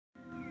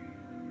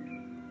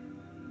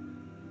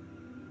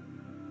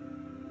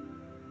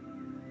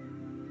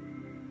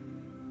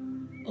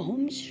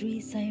Om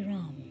Shri Sai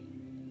Ram.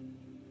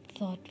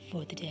 Thought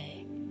for the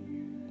day.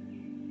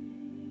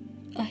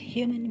 A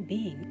human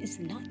being is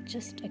not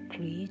just a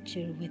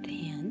creature with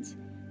hands,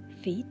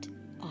 feet,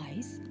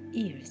 eyes,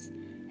 ears,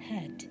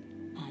 head,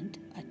 and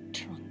a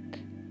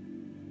trunk.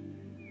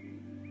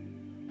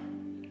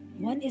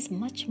 One is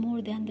much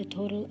more than the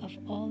total of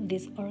all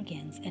these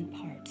organs and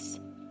parts.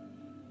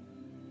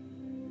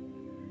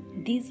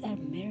 These are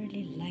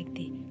merely like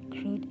the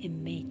crude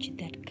image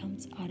that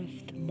comes out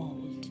of the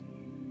mold.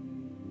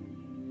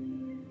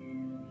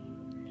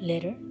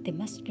 Later, they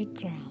must be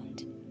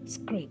ground,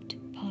 scraped,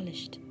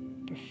 polished,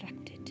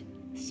 perfected,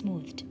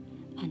 smoothed,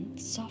 and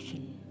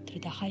softened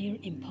through the higher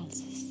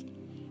impulses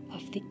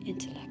of the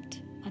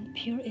intellect and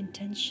pure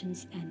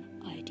intentions and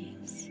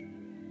ideals.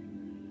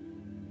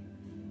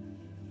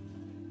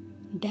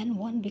 Then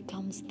one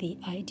becomes the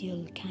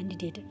ideal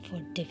candidate for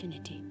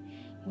divinity,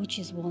 which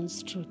is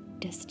one's true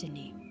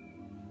destiny.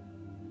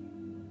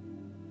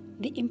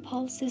 The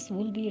impulses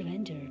will be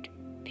rendered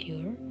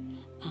pure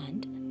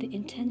and the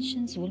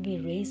intentions will be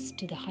raised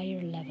to the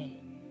higher level.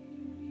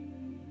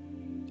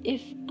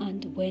 If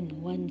and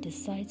when one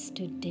decides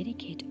to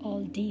dedicate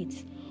all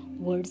deeds,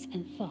 words,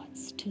 and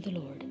thoughts to the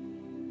Lord.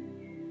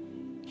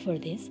 For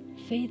this,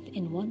 faith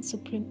in one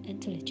supreme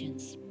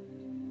intelligence,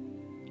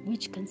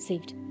 which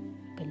conceived,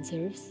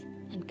 conserves,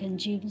 and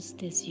consumes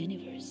this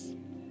universe,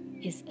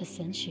 is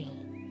essential.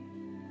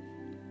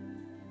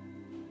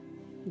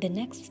 The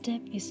next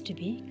step is to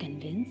be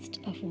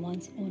convinced of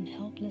one's own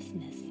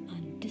helplessness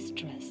and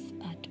distress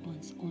at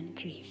one's own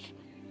grief.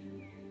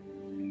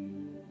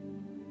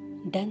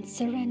 Then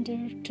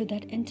surrender to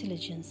that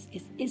intelligence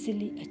is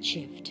easily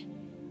achieved.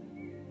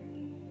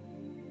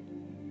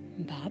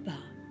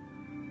 Baba.